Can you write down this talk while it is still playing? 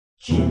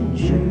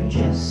Ginger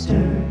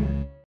Jester.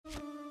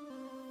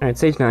 Alright,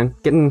 stage 9.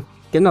 Getting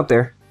up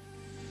there.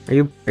 Are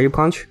you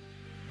Punch?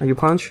 Are you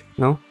Punch?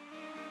 No?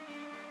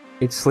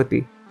 It's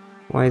Slippy.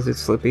 Why is it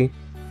Slippy?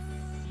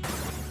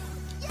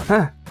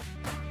 Huh.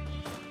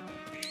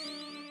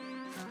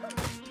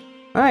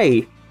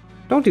 Hey!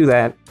 Don't do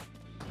that.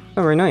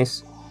 Not very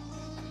nice.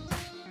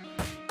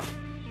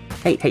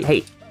 Hey, hey,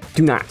 hey!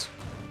 Do not!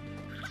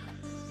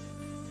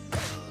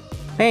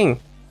 Hang!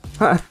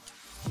 Huh.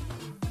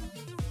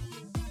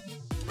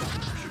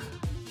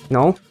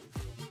 No?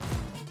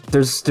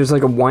 There's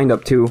like a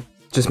wind-up too.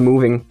 Just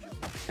moving.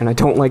 And I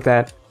don't like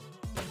that.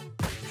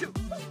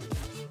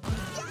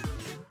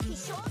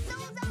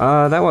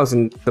 That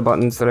wasn't the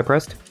buttons that I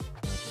pressed.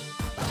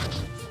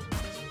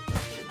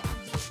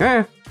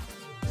 Ah!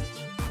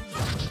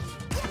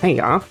 Hey,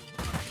 ya.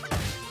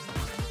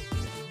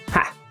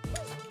 Ha!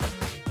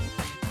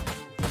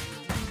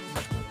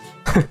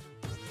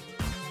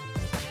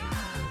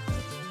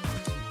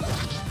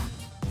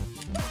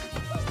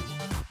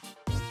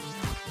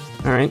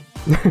 Alright.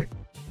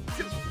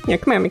 Yeah,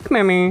 come at me, come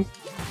at me.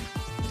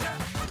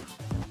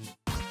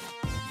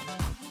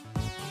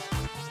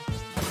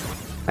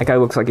 That guy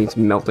looks like he's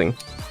melting.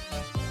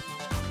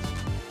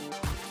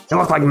 You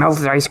look like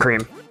melted ice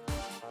cream.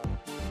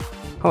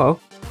 Hello.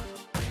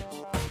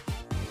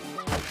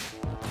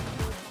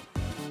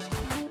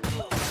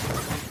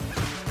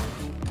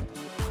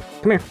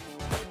 Come here.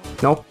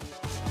 No.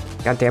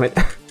 God damn it.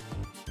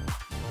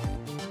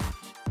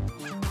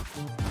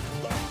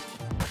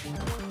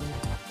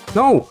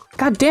 No!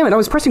 God damn it, I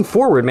was pressing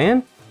forward,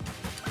 man!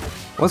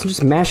 I wasn't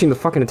just mashing the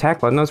fucking attack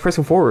button, I was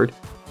pressing forward.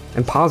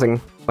 And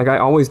pausing, like I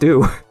always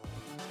do.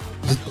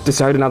 Just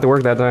decided not to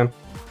work that time.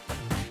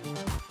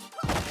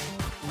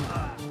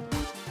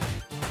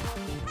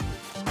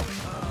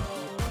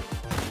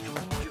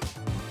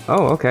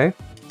 Oh, okay.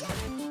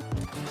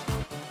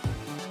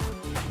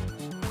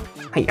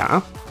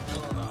 Hiya.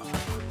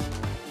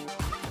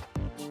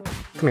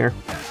 Come here.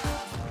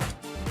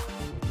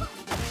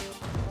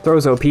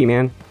 Throws OP,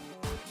 man.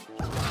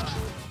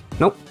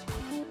 Nope.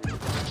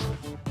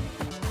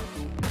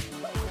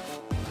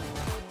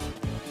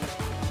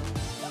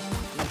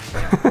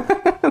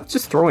 I'm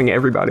just throwing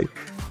everybody.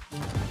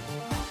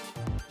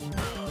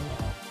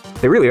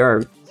 They really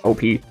are OP.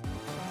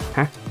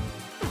 Huh?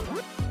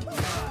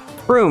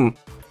 Broom!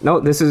 No,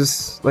 this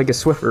is like a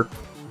Swiffer.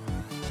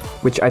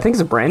 Which I think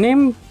is a brand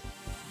name?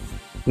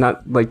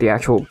 Not like the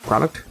actual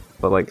product,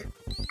 but like,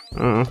 I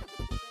don't know.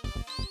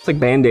 It's like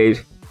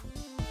Band-Aid.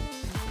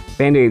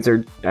 Band-Aids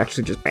are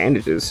actually just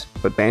bandages,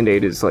 but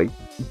Band-Aid is like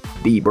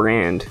the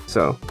brand,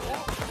 so.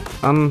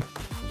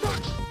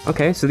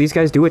 Okay, so these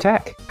guys do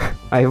attack.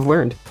 I have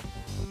learned.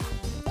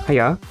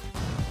 Hiya.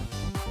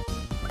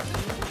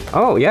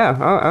 Oh,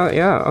 yeah,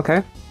 yeah,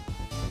 okay.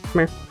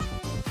 Come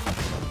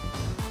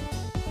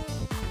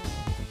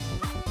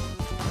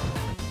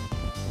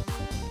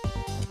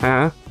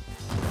here.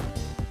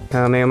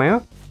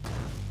 Kamehameha?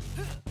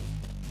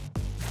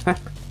 Ha.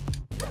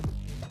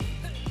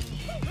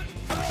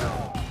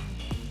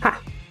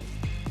 Ha!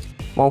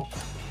 Well.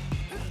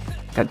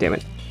 God damn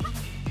it.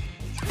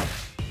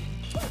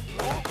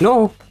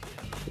 No!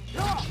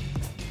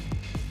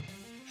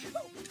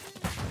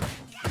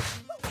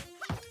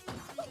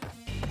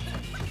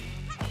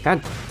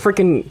 God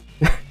freaking.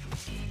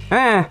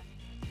 Ah!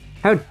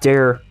 How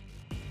dare.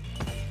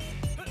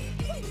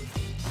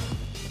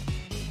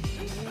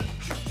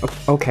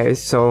 Okay,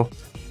 so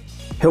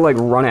he'll like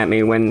run at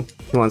me when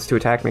he wants to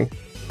attack me.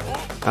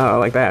 Oh,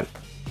 like that.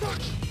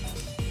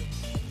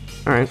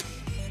 Alright.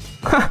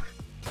 Ha!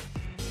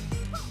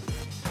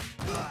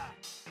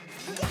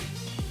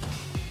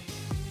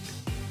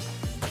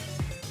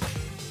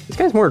 This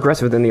guy's more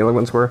aggressive than the other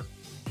ones were.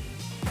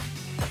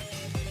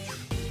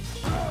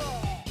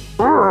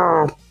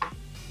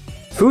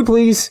 Food,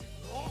 please!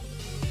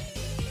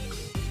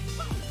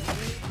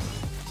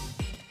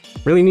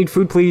 Really need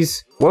food,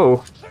 please?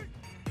 Whoa.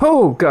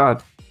 Oh,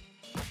 God.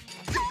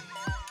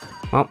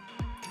 Well.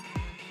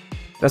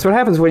 That's what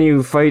happens when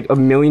you fight a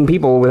million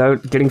people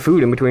without getting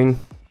food in between.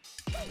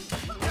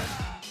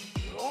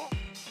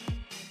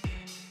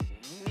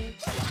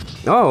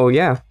 Oh,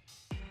 yeah.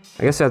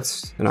 I guess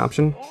that's an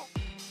option.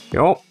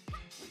 Yo.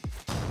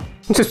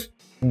 Just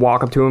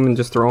walk up to him and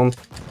just throw him.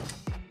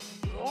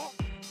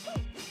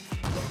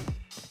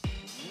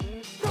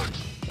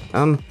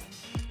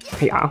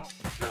 Hey,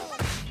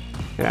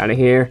 get out of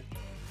here.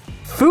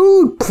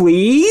 Food,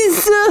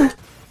 please! Oh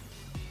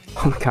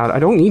my god, I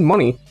don't need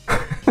money.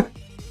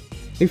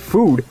 Need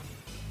food.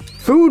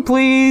 Food,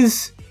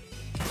 please!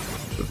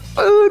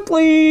 Food,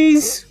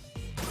 please!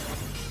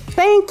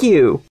 Thank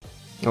you!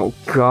 Oh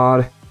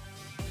god.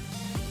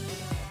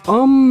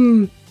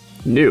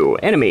 New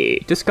enemy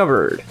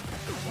discovered.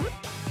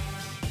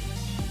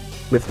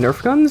 With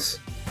Nerf guns?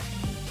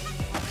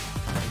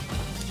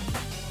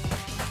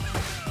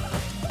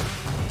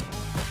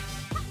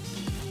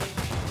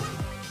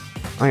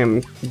 I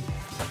am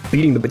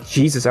beating the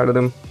bejesus out of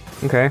them.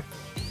 Okay.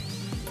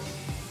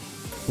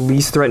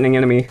 Least threatening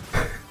enemy.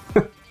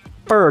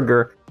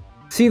 Burger.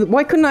 See See,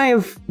 why couldn't I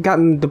have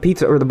gotten the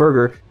pizza or the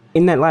burger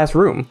in that last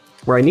room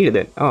where I needed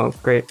it? Oh,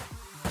 great.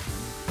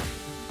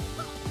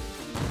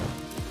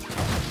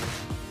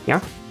 Yeah?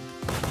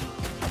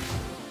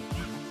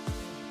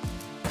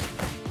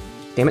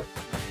 Damn it.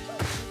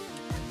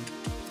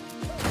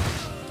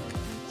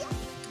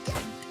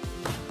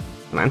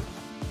 Come on.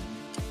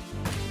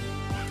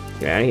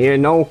 Get out of here,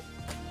 no.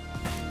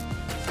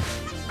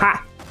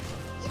 Ha!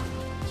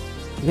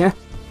 Yeah.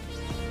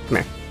 Come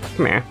here.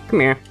 Come here. Come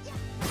here.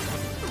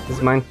 This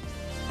is mine.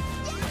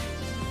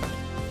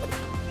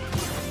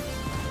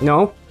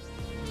 No.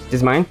 This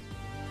is mine.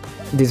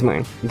 This is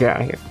mine. Get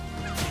out of here.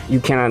 You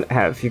cannot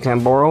have. You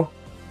can't borrow.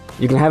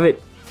 You can have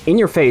it in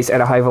your face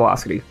at a high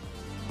velocity.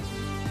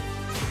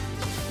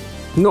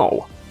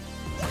 No.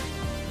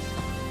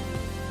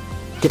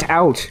 Get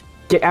out.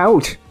 Get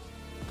out.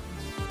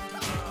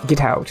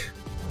 Get out.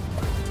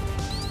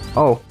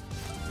 Oh.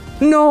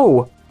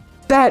 No!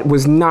 That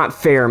was not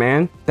fair,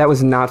 man. That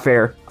was not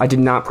fair. I did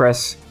not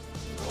press.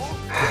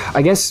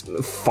 I guess.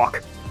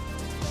 Fuck.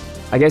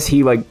 I guess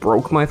he, like,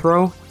 broke my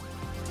throw.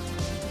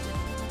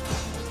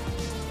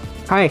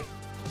 Hi.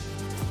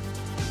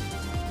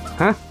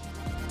 Huh?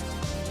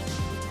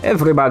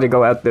 Everybody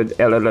go out the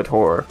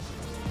elevator.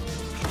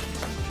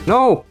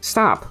 No!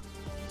 Stop!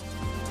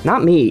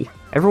 Not me.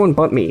 Everyone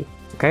but me.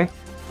 Okay?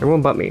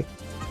 Everyone but me.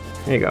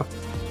 There you go.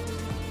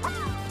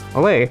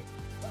 Olay.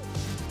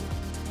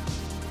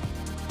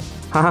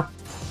 Haha.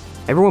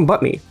 Everyone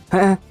but me.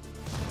 Haha.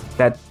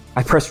 That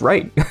I pressed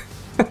right.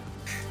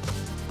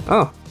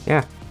 Oh,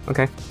 yeah.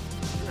 Okay.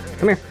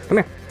 Come here. Come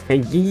here. Hey,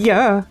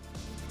 yeah.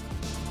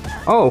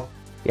 Oh.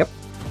 Yep.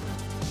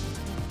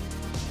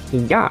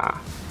 Yeah.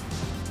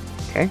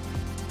 Okay.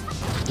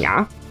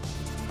 Yeah.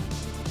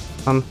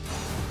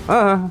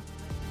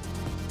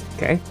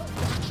 Okay.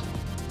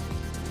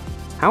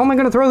 How am I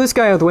gonna throw this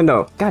guy out the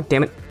window? God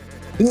damn it.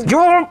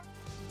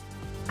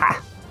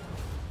 Ah.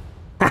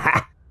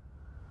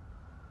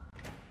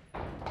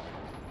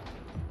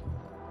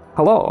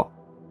 Hello.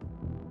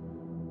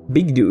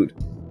 Big dude.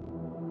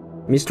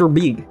 Mr.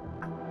 Big.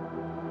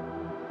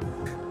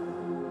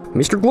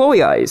 Mr.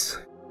 Glowy Eyes.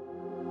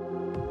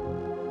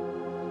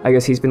 I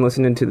guess he's been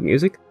listening to the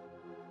music.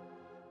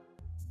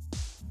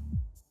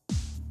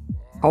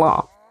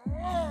 Hello.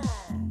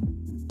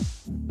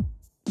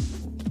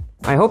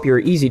 I hope you're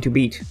easy to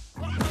beat.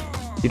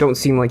 You don't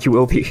seem like you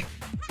will be.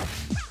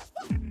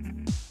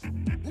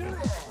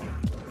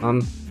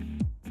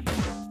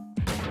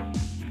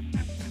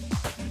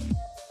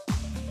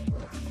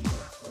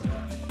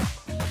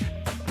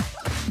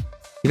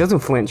 He doesn't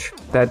flinch.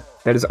 That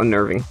is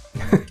unnerving.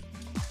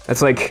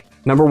 That's like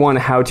 #1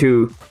 how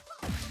to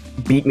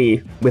beat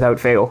me without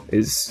fail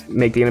is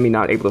make the enemy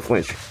not able to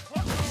flinch.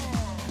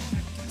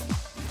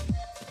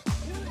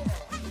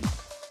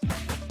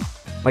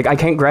 Like, I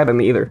can't grab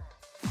him either.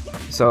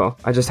 So,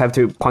 I just have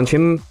to punch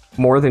him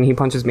more than he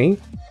punches me.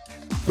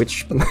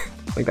 Which,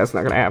 like, that's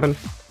not gonna happen.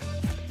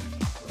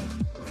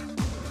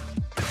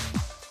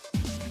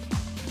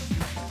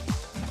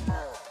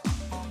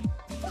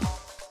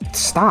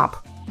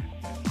 Stop!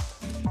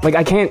 Like,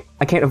 I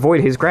can't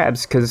avoid his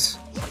grabs, because...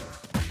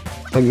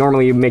 like,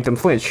 normally you make them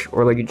flinch,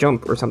 or like you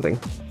jump or something.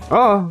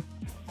 Oh!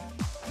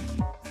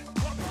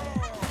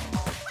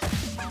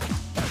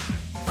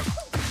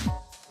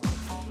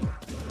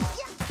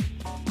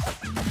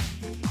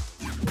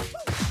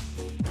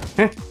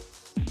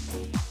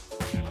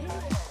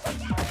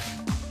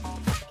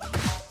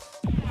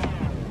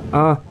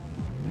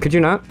 Could you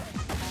not?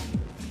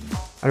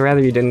 I'd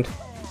rather you didn't.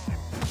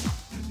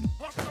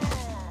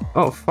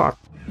 Oh, fuck.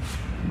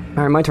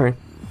 Alright, my turn.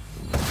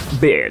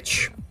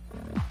 Bitch.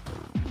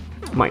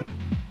 Mine.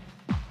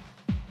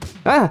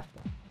 Ah!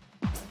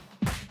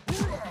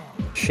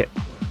 Shit.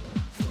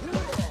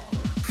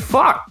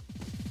 Fuck!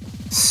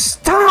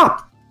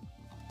 Stop!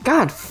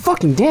 God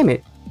fucking damn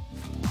it!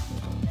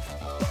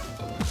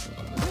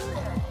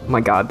 Oh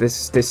my god,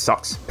 this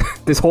sucks.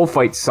 This whole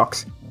fight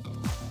sucks.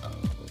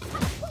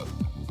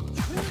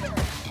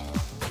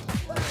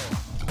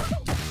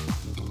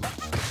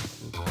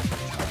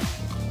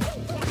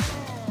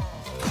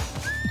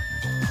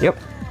 Yep.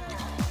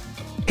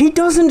 He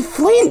doesn't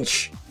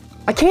flinch!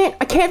 I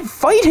can't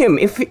fight him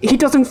if he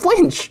doesn't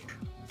flinch!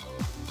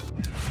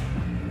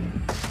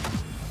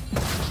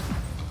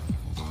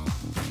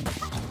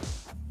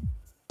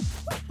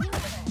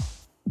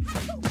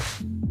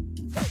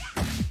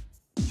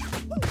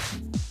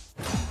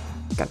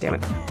 God damn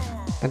it.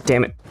 God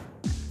damn it.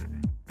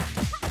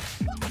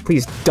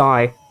 Please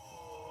die.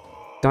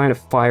 Die in a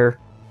fire.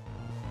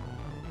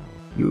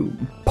 You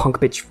punk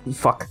bitch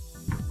fuck.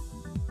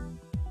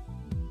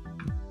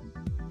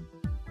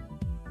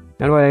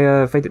 How do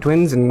I fight the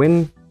twins and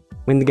win?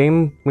 Win the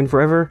game? Win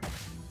forever?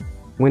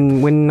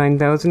 Win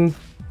 9,000?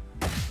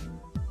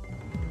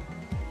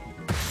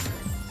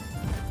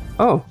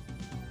 Oh.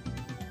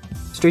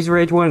 Streets of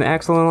Rage 1,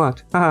 Axel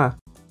unlocked. Haha.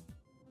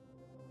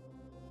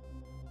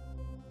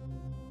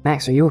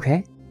 Max, are you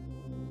okay?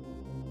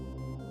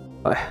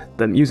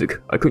 That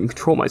music. I couldn't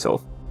control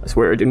myself. I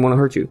swear I didn't want to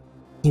hurt you.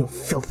 You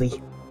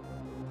filthy.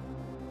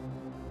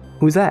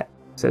 Who's that?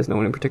 Says no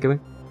one in particular.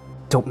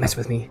 Don't mess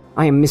with me.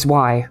 I am Miss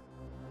Y,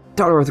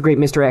 daughter of the great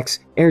Mr. X,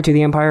 heir to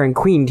the Empire and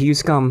queen to you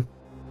scum.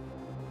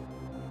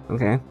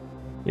 Okay.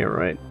 Yeah,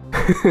 right.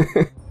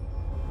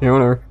 Yeah,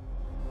 whatever.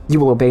 You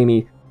will obey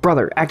me.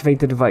 Brother, activate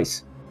the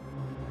device.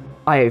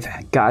 I've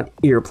got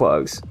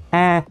earplugs.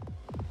 Ah.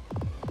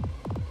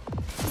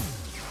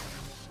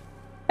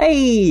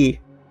 Hey!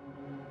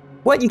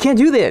 What? You can't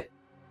do that!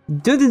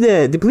 Do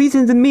the police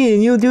sends me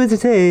and you'll do as I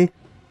say.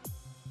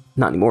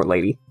 Not anymore,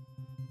 lady.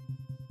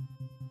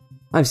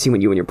 I've seen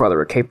what you and your brother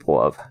are capable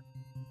of.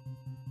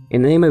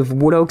 In the name of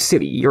Wood Oak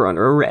City, you're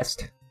under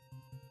arrest.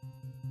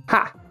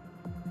 Ha!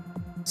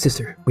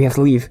 Sister, we have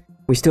to leave.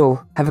 We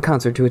still have a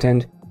concert to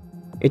attend.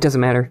 It doesn't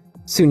matter.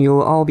 Soon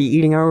you'll all be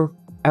eating out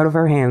of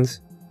our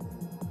hands.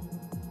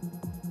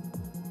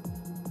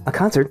 A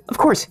concert? Of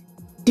course!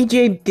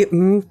 DJ...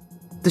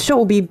 the show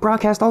will be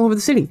broadcast all over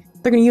the city.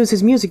 They're gonna use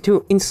his music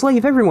to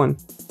enslave everyone.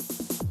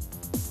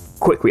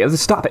 Quick, we have to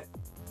stop it.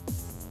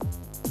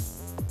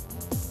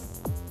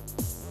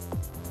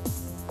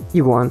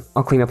 You go on.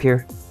 I'll clean up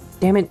here.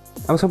 Damn it.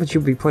 I was hoping she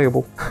would be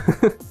playable.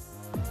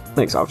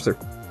 Thanks, officer.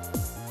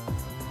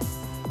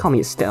 Call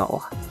me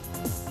Estelle.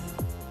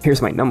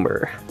 Here's my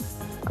number.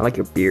 I like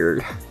your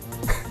beard.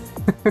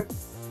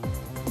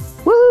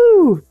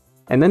 Woo!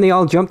 And then they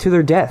all jump to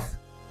their death.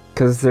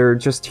 Because they're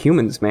just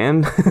humans,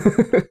 man.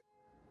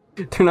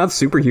 They're not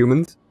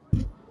superhumans.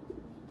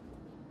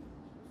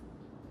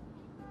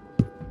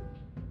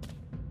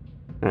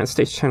 Alright,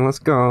 stage 10, let's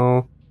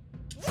go.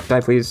 Die,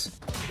 please.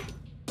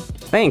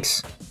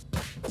 Thanks!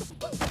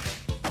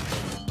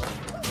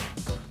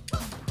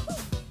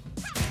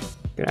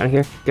 Get out of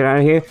here, get out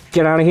of here,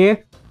 get out of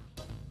here!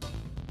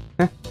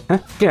 Huh? Huh?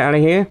 Get out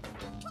of here!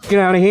 Get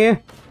out of here!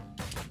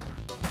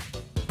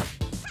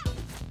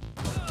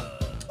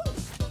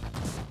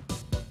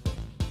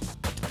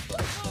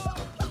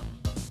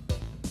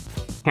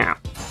 Yeah.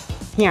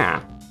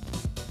 Yeah.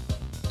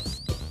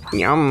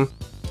 Yum.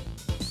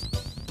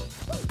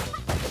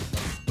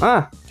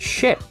 Ah,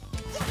 shit.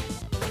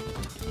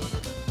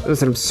 That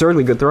was an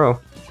absurdly good throw.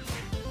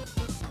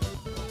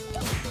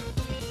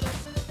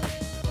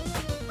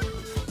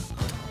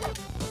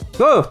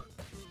 Oh!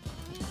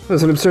 That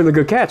was an absurdly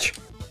good catch.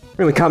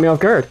 Really caught me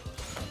off guard.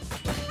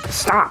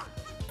 Stop!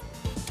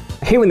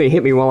 I hate when they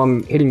hit me while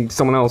I'm hitting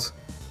someone else.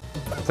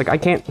 It's like, I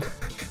can't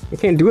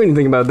do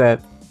anything about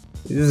that.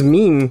 This is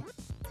mean.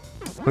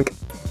 Like,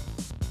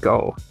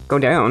 go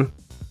down.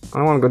 I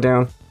don't want to go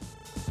down.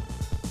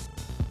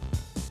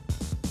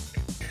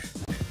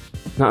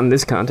 Not in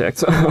this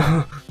context.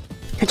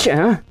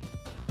 Hitcha!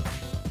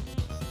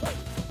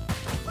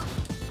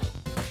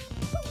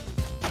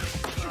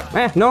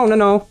 Ah,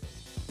 no.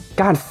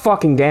 God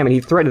fucking damn it,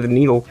 he threaded the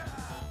needle.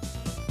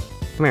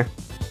 Come here.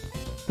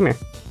 Come here.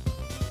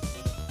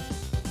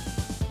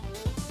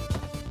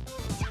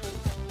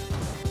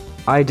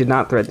 I did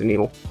not thread the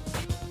needle.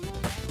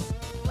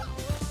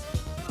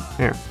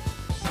 There.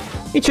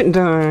 He shouldn't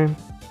die.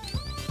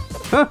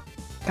 Huh?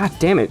 God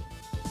damn it.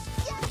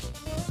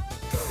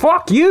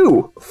 Fuck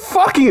you!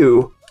 Fuck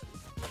you!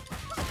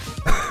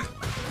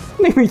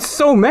 Made me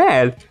so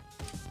mad.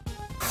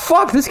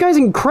 Fuck, this guy's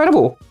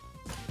incredible.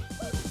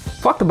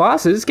 Fuck the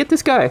bosses, get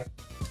this guy.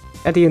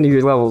 At the end of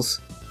your levels.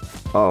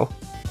 Oh.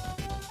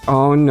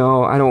 Oh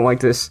no, I don't like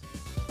this.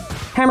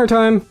 Hammer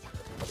time!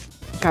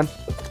 God.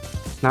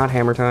 Not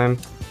hammer time.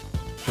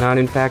 Not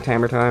in fact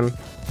hammer time.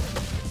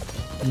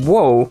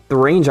 Whoa, the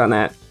range on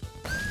that.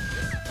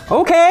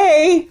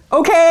 Okay!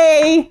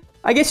 Okay!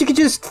 I guess you could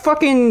just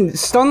fucking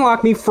stun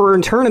lock me for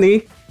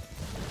eternity.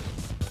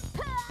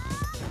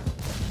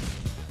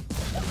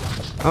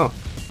 Oh.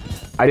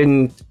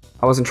 I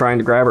wasn't trying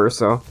to grab her,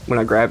 so when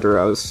I grabbed her,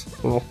 I was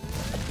a little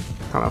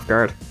caught off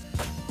guard.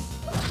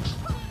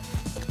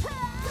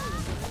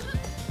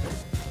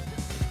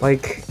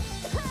 Like,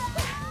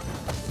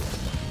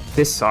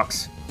 this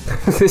sucks.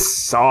 This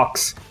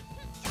sucks.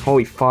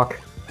 Holy fuck.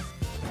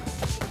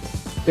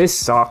 This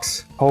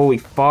sucks. Holy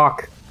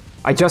fuck.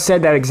 I just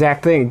said that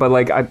exact thing, but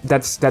like,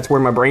 that's where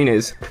my brain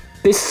is.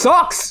 This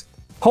sucks!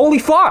 Holy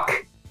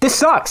fuck! This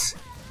sucks!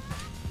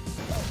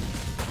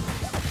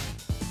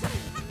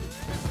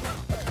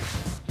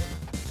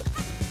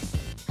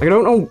 Like, I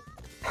don't know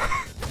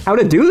how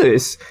to do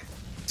this.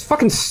 It's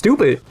fucking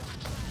stupid.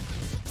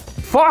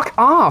 Fuck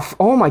off!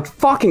 Oh my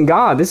fucking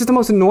god, this is the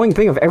most annoying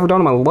thing I've ever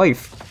done in my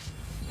life.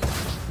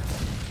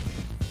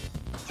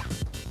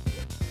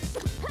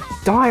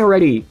 Die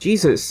already!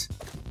 Jesus.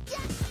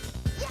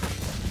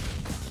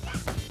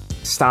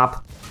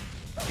 Stop.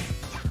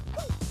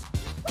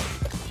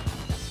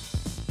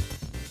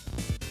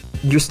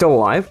 You're still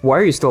alive? Why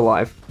are you still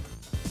alive?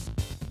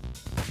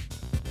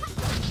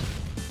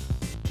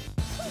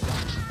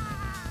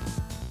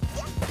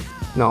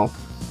 No.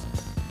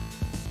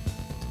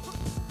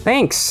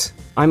 Thanks!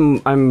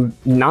 I'm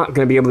not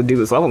gonna be able to do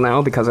this level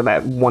now because of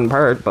that one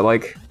part, but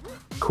like,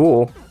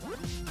 cool.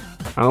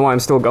 I don't know why I'm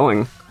still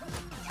going.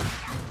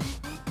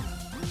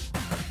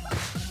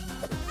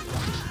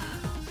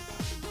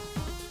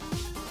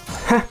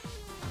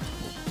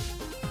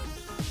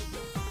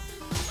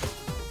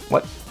 What?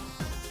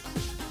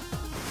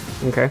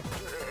 Okay.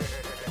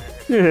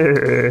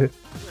 Yeah.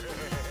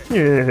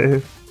 Yeah.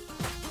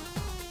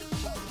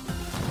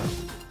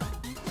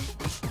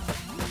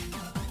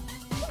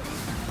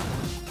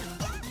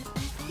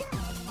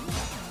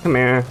 Come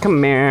here,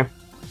 come here.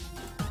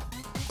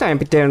 Don't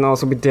be dead and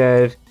also be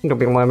dead. You don't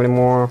be alive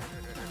anymore.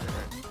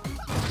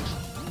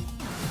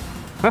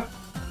 Huh?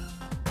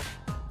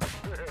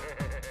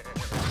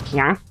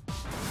 Yeah?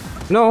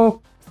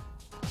 No.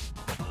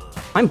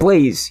 I'm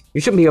Blaze.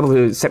 You shouldn't be able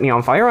to set me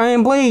on fire. I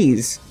am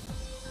Blaze.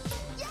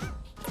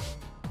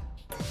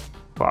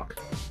 Fuck.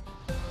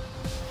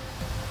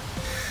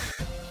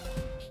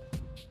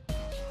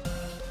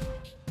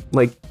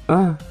 Like,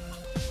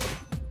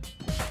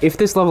 if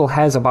this level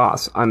has a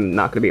boss, I'm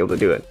not gonna be able to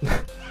do it.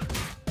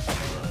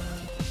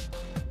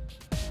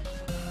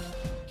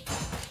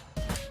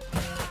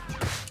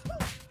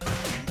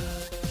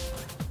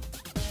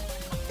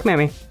 Come at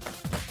me.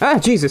 Ah,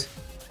 Jesus.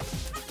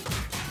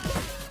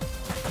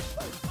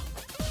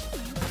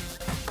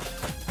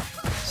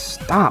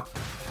 Stop.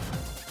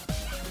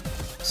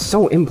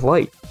 So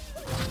impolite.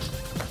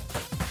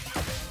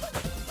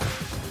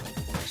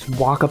 Just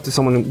walk up to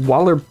someone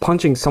while they're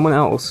punching someone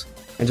else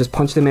and just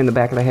punch them in the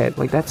back of the head.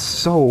 Like, that's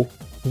so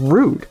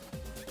rude.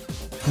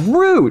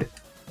 Rude!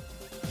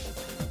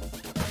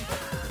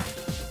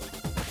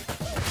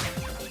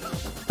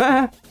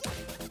 Ah.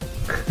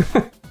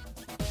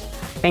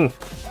 Bang.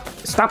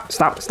 Stop,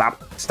 stop,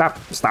 stop, stop,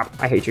 stop.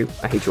 I hate you.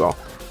 I hate you all.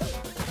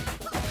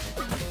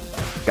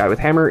 Guy with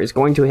hammer is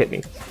going to hit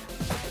me.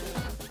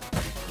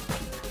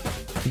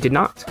 He did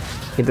not.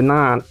 He did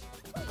not.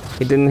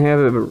 He didn't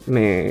have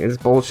me. It's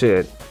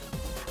bullshit.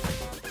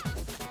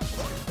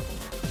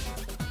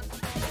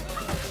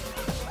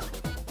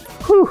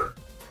 Whew.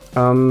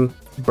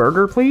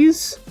 Burger,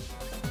 please?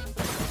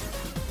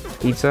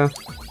 Pizza.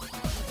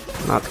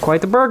 Not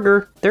quite the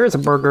burger. There is a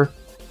burger.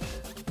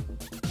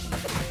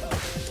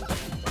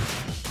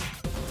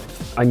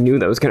 I knew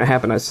that was gonna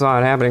happen. I saw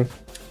it happening.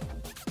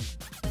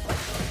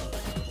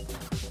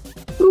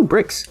 Ooh,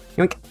 bricks.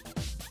 Yoink.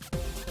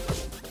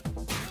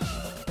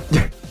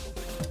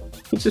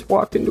 He just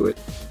walked into it.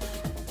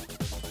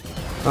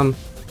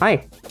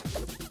 Hi.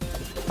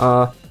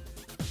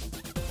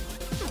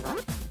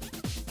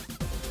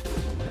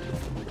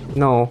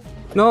 No.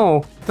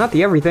 No, not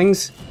the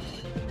everythings.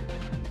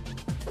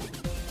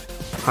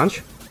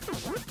 Punch?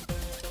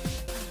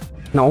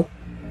 No.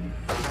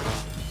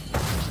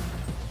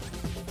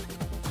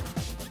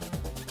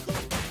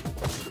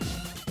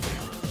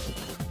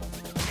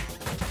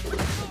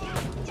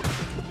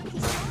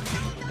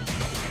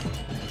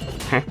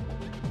 Huh.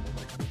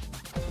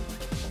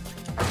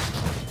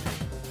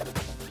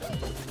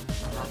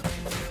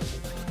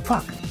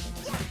 Fuck.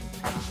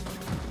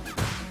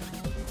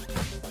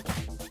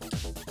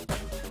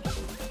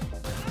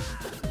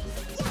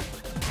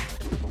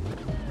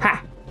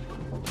 Ha!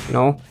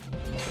 No.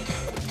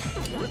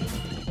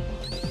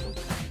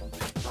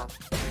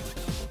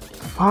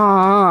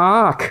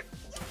 Fuck!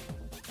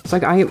 It's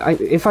like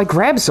if I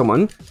grab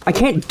someone, I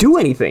can't do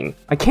anything.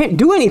 I can't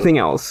do anything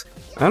else.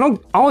 I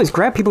don't always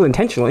grab people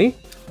intentionally.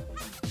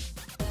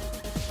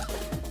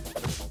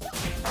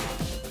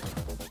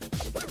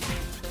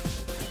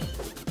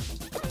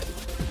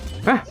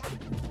 Ah!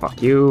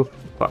 Fuck you.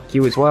 Fuck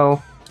you as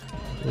well.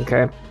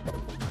 Okay.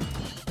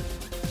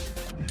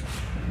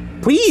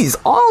 Please,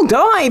 all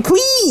die,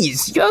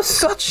 please! You have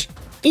such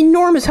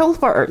enormous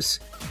health bars.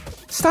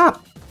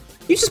 Stop.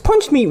 You just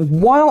punched me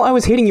while I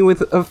was hitting you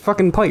with a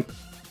fucking pipe.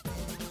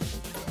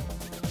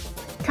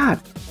 God.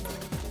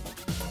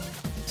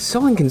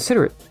 So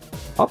inconsiderate.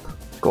 Up?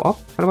 Go up?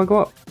 How do I go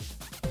up?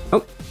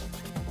 Oh.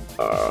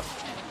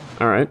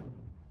 Alright.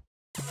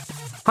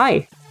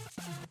 Hi.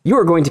 You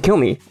are going to kill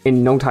me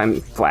in no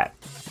time flat.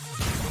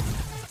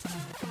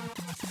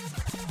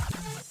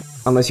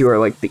 Unless you are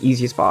like the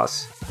easiest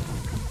boss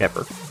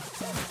ever.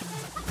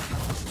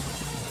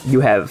 You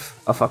have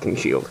a fucking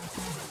shield.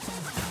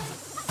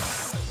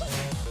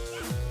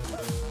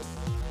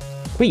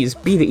 Please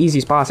be the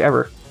easiest boss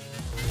ever.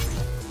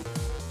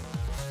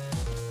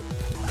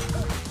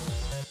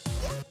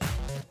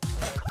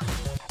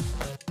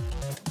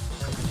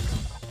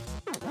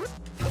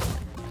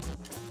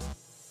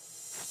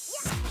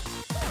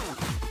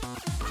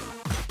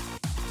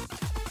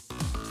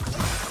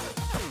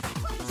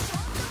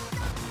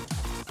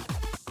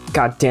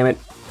 God damn it.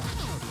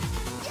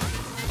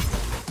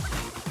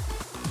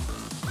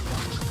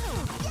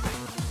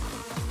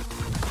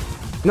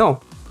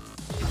 No.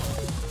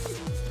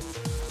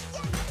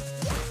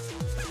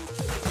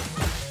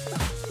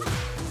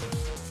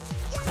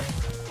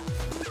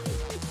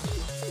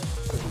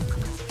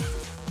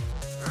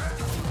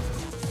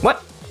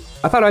 What?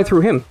 I thought I threw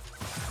him.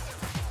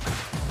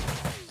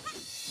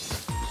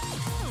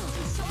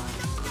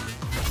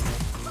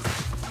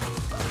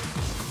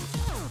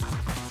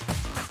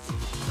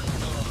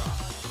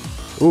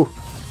 Ooh.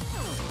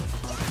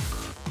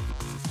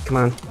 Come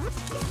on.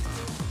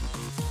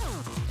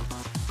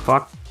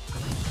 Fuck.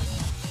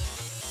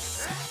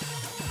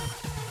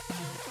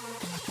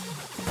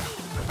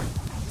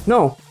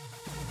 No.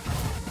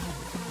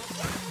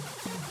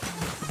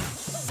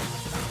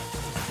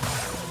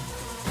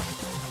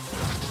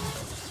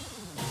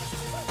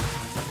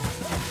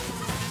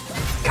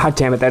 God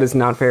damn it, that is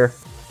not fair.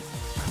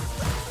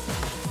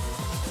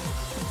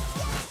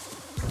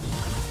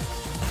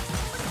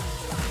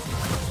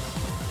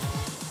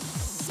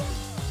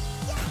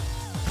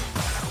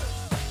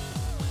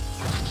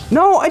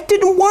 No, I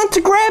didn't want to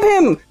grab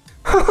him!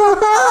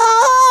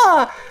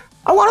 I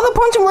wanted to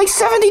punch him like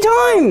 70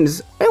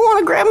 times! I didn't want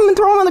to grab him and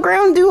throw him on the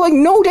ground and do like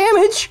no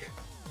damage!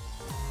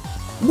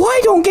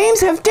 Why don't games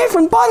have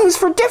different buttons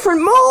for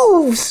different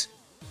moves?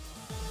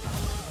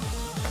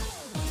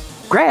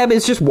 Grab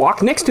is just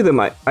walk next to them,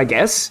 I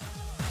guess.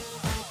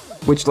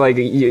 Which, like,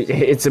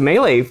 it's a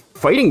melee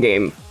fighting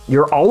game.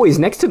 You're always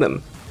next to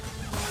them.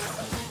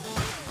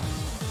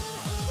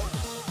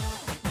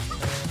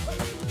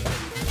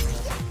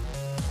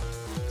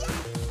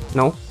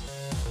 No.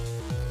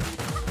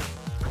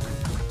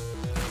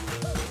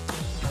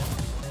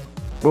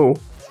 Whoa.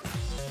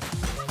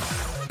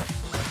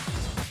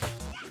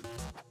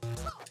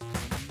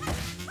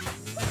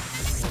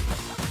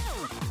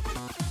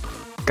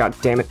 God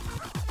damn it.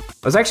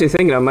 I was actually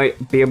thinking I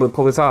might be able to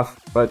pull this off,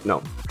 but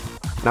no.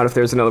 Not if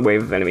there's another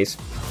wave of enemies.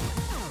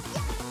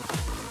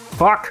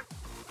 Fuck!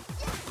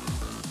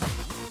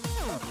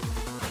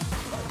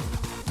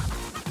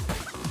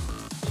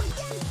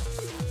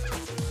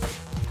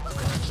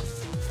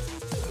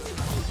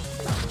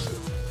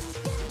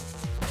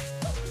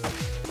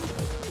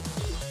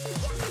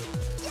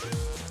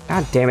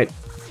 God damn it.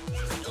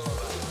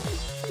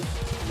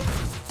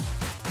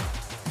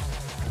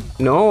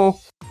 No.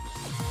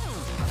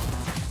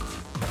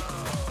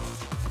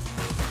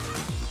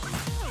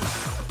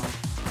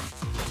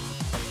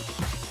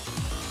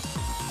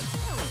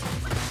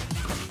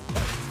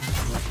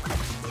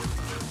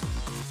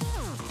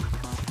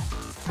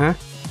 Huh?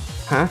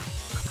 Huh?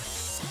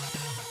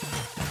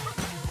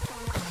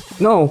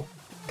 No.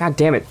 God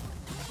damn it.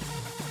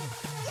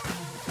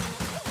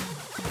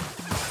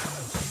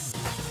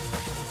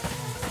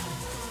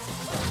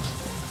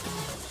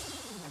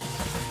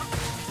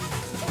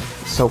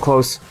 So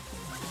close.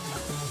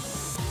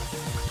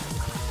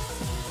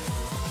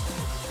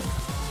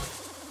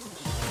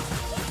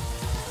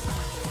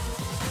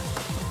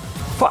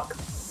 Fuck.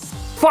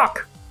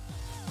 Fuck.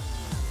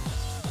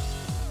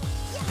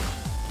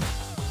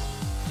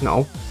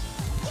 No.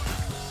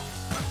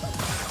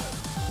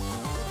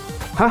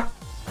 Huh?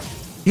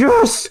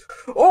 Yes!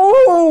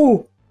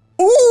 Oh!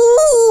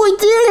 Oh, I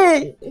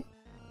did it!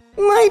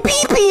 My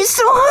pee-pee is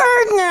so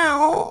hard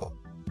now!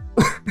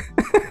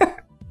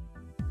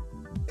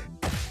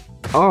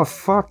 Oh,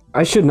 fuck.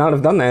 I should not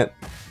have done that.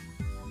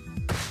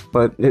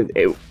 But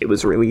it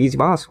was a really easy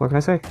boss, what can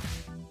I say?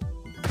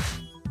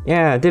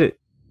 Yeah, I did it.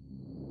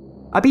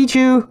 I beat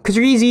you, because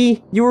you're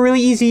easy. You were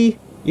really easy.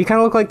 You kind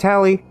of look like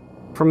Tally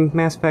from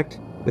Mass Effect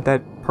with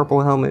that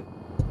purple helmet.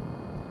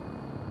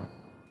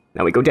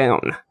 Now we go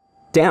down.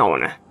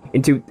 Down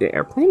into the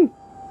airplane?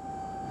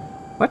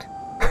 What?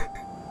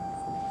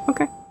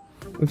 Okay.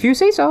 If you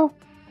say so.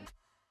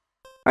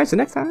 Alright, so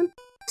next time.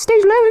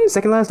 Stage 11,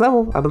 second last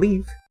level, I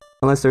believe.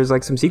 Unless there's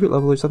like some secret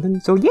level or something.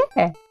 So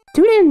yeah,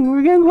 tune in,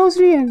 we're getting close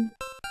to the end.